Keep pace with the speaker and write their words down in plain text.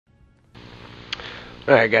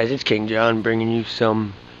Alright guys, it's King John bringing you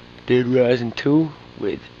some Dead Rising 2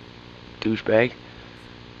 with Douchebag.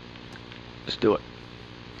 Let's do it.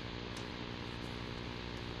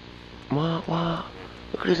 Wow.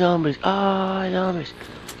 Look at the zombies. Ah, zombies.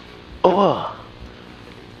 Oh.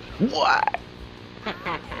 What? Look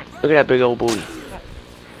at that big old booty.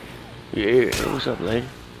 Yeah, what's up, lady?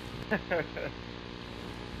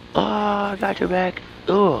 Oh, I got your back.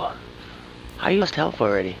 Oh. How you lost health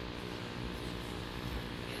already?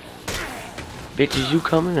 Bitch, is you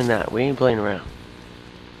coming or not? We ain't playing around.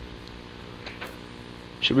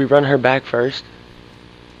 Should we run her back first?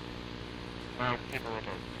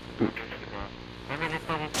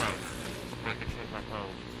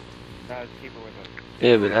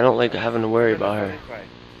 Yeah, but I don't like having to worry about her.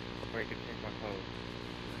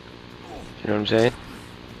 You know what I'm saying?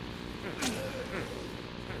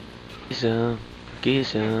 Get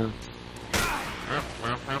some.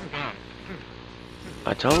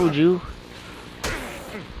 I told you.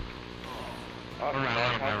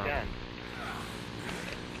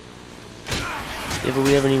 Yeah, but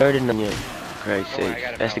we haven't even started none yet. For Christ's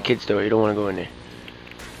sake. That's the kid store. You don't want to go in there.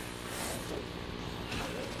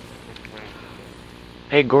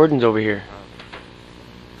 Hey, Gordon's over here.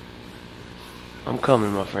 I'm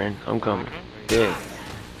coming, my friend. I'm coming. Yeah.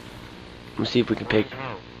 Let me see if we can pick.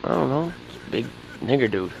 I don't know. Big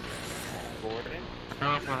nigger dude.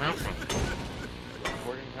 Let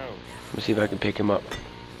me see if I can pick him up.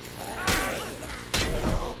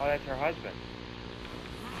 Oh, that's her husband.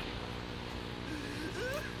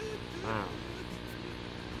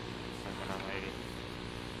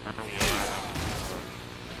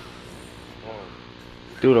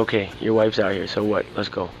 Dude, okay. Your wife's out here, so what? Let's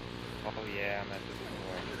go. Oh, yeah, I'm at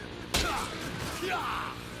the door.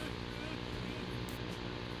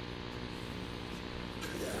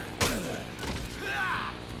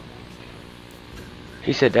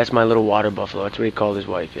 He said that's my little water buffalo. That's what he called his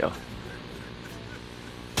wife, yo.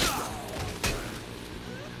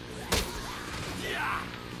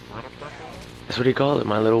 That's what he called it,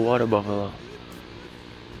 my little water buffalo.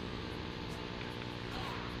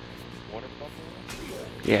 Water buffalo?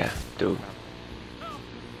 Yeah, dude.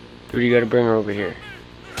 Dude, you gotta bring her over here.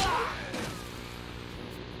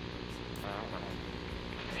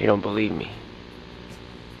 He don't believe me.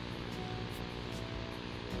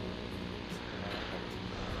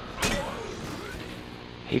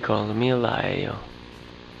 He calling me a liar, yo.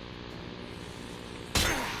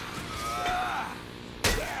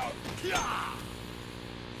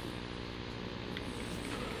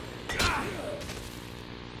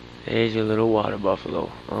 There's your little water buffalo.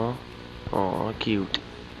 Oh, oh, cute.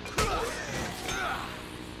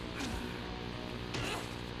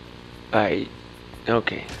 Alright,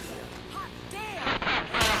 okay.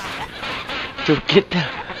 Dude, get the...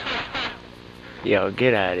 Yo,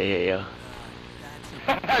 get out of here, yo.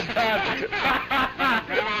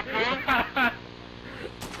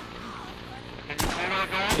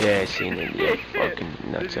 Yeah, I seen it. Yeah, fucking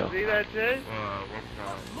nutso. Did you see that, Sid?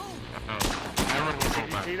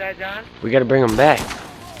 Did you see that, John? We gotta bring him back.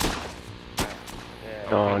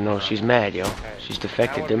 Yeah. Oh no, she's mad, yo. She's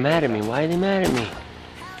defected. They're mad at me. Why are they mad at me?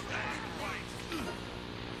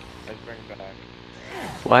 Let's bring it back.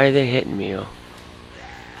 Why are they hitting me, yo?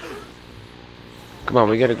 Come on,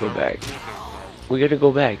 we gotta go back. We gotta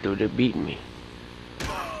go back, dude. They're beating me. I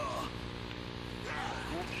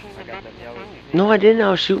got them yellow. No, I didn't.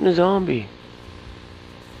 I was shooting a zombie.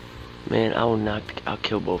 Man, I will not. I'll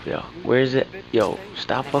kill both of y'all. Where is it? Yo,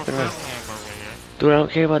 stop fucking around. Dude, I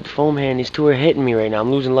don't care about the foam hand. These two are hitting me right now.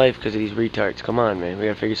 I'm losing life because of these retards. Come on, man. We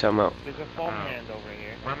gotta figure something out. There's a foam hand over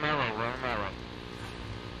here.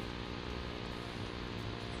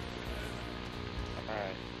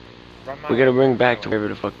 Alright. We gotta bring back to wherever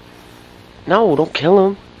the fuck. No, don't kill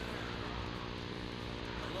him.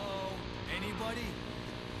 Hello? Anybody?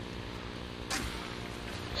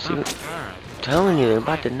 See what I'm telling you, they're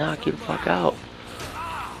about to knock you the fuck out.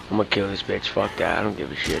 I'm gonna kill this bitch. Fuck that. I don't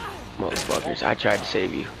give a shit. Motherfuckers. I tried to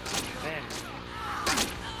save you.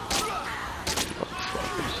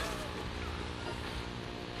 Motherfuckers.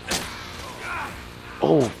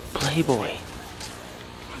 Oh, Playboy.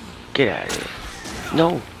 Get out of here.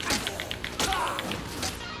 No.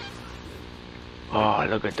 Oh,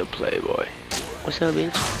 look at the Playboy. What's up,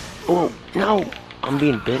 bitch? Oh, no. I'm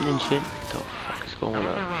being bitten and shit. What the fuck is going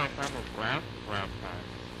on?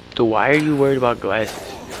 So why are you worried about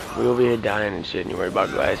glasses? We over here dying and shit and you worried about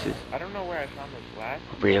glasses? I don't know where I found those glasses.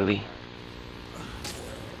 Really?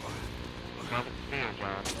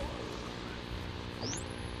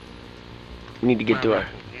 We need to get to our...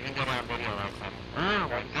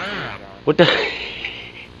 What the...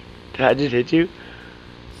 Did I just hit you?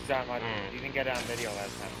 John, you didn't get it on video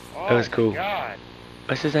last time. Oh, that was cool. God.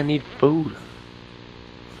 It says I need food.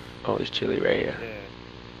 Oh, there's chili right here. Yeah.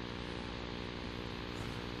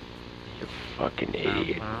 You fucking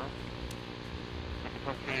idiot.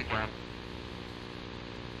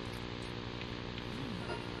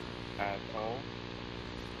 Asshole.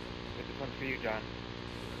 This is one for you, John.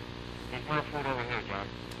 There's more food over here, John.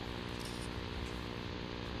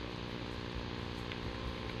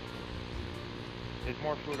 There's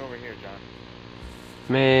more food over here, John.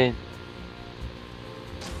 Man.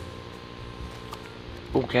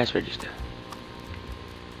 Oh, cash register.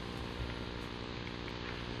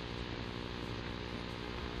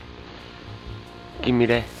 Give me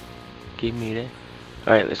that. Give me that.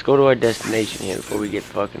 Alright, let's go to our destination here before we get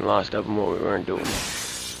fucking lost up in what we weren't doing.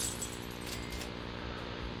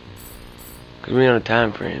 Cause we on a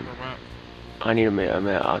time frame. I need a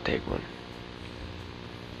minute. I'll take one.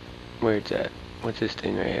 Where it's at? What's this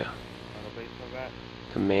thing right here?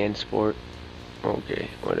 The man sport. Okay,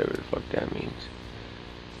 whatever the fuck that means.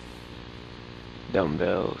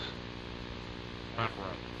 Dumbbells.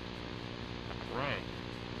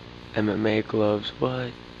 MMA gloves.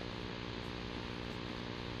 What?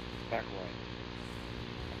 Back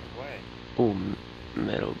away. Oh,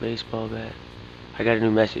 metal baseball bat. I got a new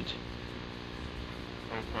message.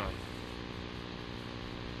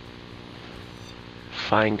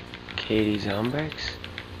 Find Katie Zombrex?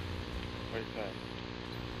 Where's that?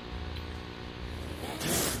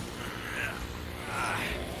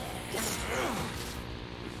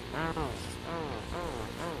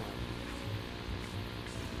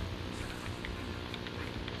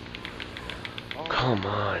 Come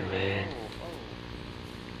on, man.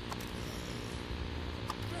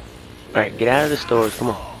 Alright, get out of the stores, come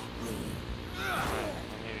on.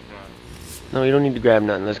 No, you don't need to grab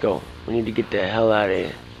nothing, let's go. We need to get the hell out of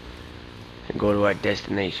here. And go to our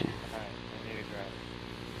destination.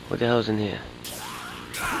 What the hell's in here?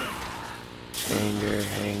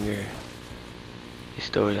 Hanger. These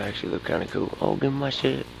stores actually look kinda cool. Oh, give me my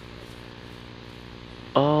shit.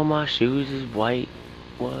 Oh, my shoes is white.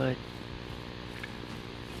 What?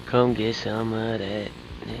 Come get some of that.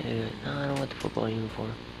 Yeah. No, I don't want the football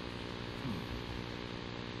uniform.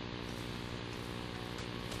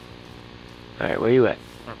 Alright, where you at?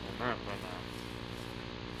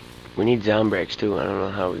 We need Zombrex too. I don't know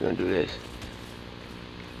how we're gonna do this.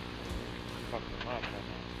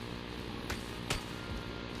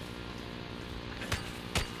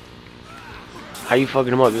 How you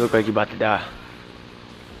fucking him up? You look like you're about to die.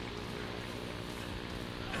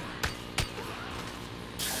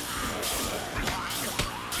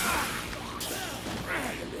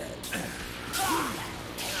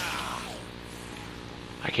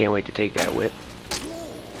 I can't wait to take that whip.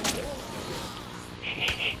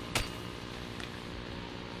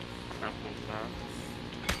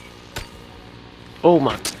 Oh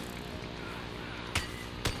my.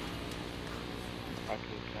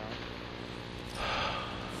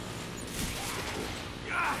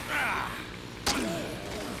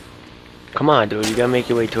 Come on, dude. You gotta make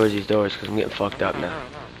your way towards these doors because I'm getting fucked up now.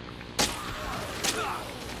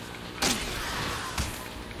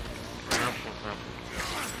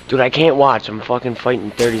 Dude, I can't watch. I'm fucking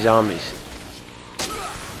fighting 30 zombies.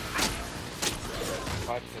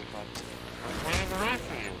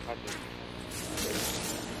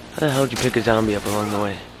 How the hell did you pick a zombie up along the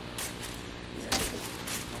way? I'm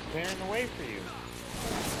clearing the way for you.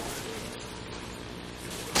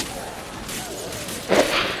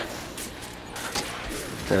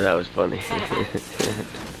 No, that was funny.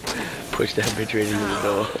 Push that bitch right into the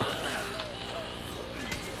door.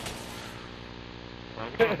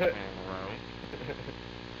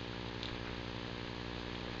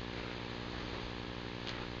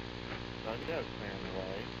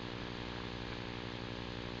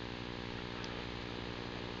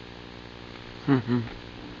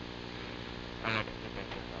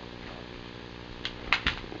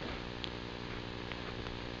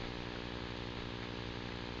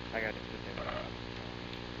 I got to sit there.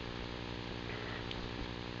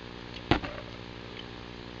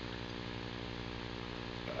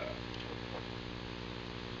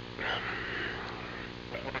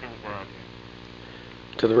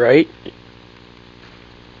 To the right.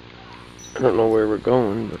 I don't know where we're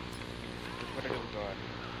going, but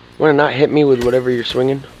wanna not hit me with whatever you're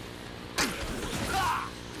swinging?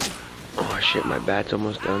 Oh shit, my bat's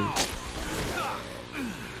almost done.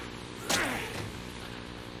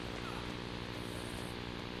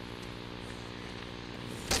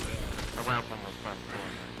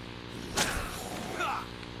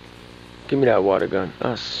 Give me that water gun.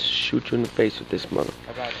 I'll shoot you in the face with this mother.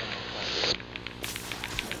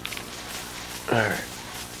 Alright.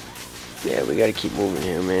 Yeah, we gotta keep moving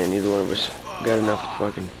here, man. Neither one of us got enough to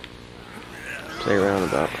fucking play around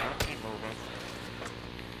about.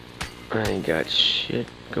 I ain't got shit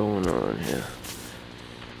going on here.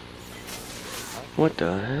 What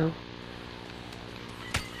the hell?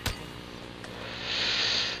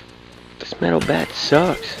 This metal bat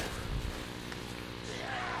sucks.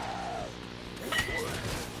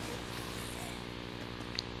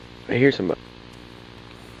 I hear somebody.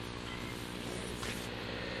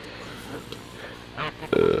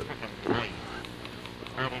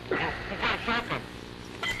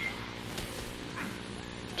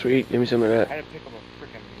 Sweet, give me some of I that. had to pick up a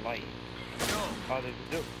freaking light. Oh, there's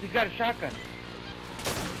a dude. He's got a shotgun.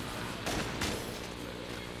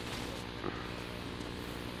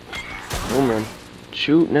 Oh man.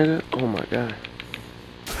 Shoot, nigga. Oh my god.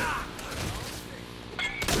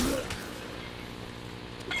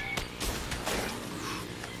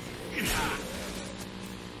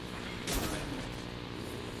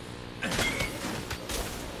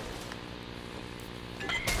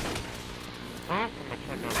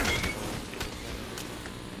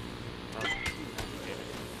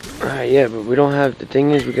 Alright, yeah, but we don't have, the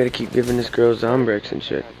thing is, we gotta keep giving this girl Zombrex and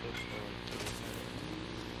shit.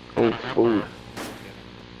 Oh, food.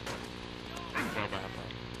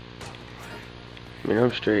 I mean,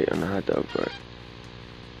 I'm straight on the hot dog part.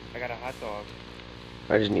 I got a hot dog.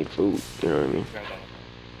 I just need food, you know what I mean?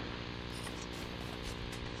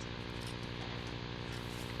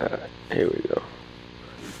 Here we go.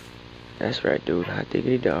 That's right, dude. Hot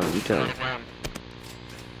diggity dog, you tell me.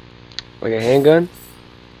 Like a handgun?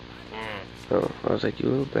 Oh, I was like, you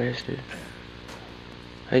little bastard.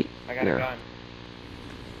 Hey, I got a gun.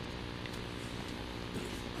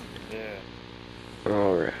 Yeah.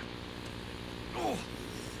 Alright.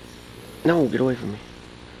 No, get away from me.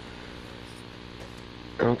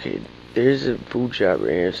 Okay, there's a food shop right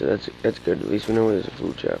here, so that's good. At least we know there's a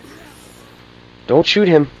food shop. Don't shoot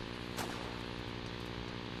him.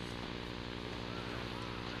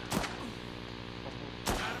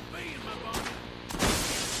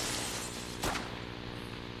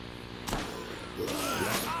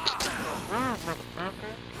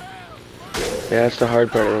 Yeah, that's the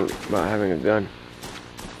hard part about having a gun.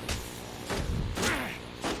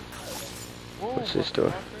 What's this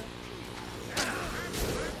door?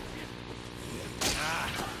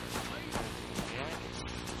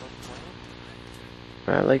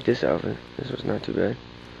 I like this outfit. This was not too bad.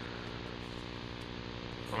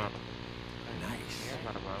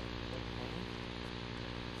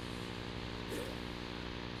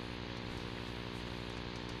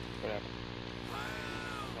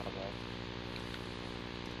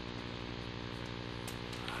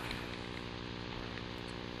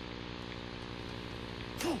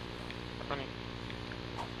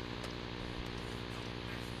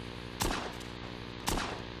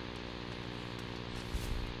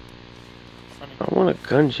 I want a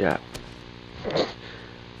gun shop.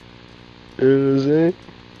 Is it?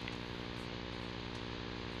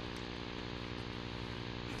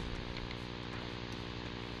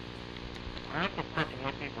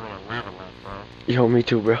 Yo, me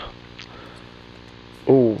too, bro.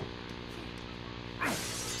 Ooh.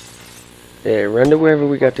 Yeah, run to wherever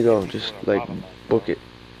we got to go. Just, like, book it.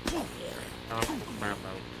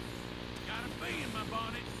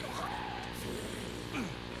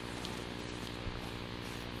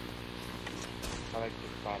 I like the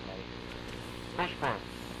spotlight.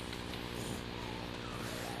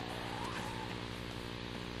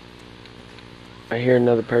 I hear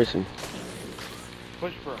another person.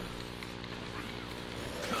 Push for him.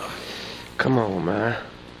 Come on, man.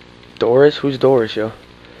 Doris? Who's Doris, yo?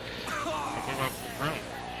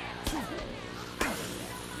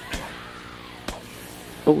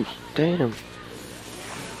 Oh, damn.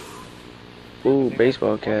 Ooh,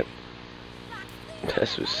 baseball cap.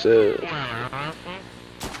 That's what's up.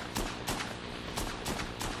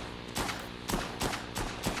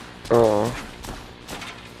 Oh.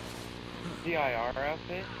 DIR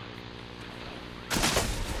outfit?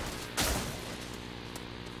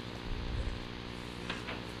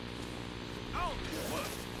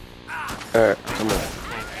 Alright, come on.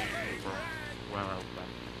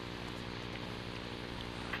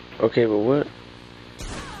 Okay, but what?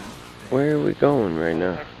 Where are we going right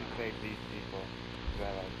now? Actually save these people. 'Cause I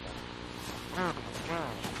like them.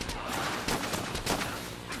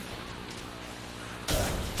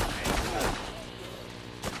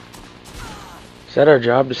 Is that our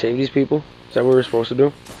job to save these people? Is that what we're supposed to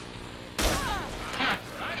do?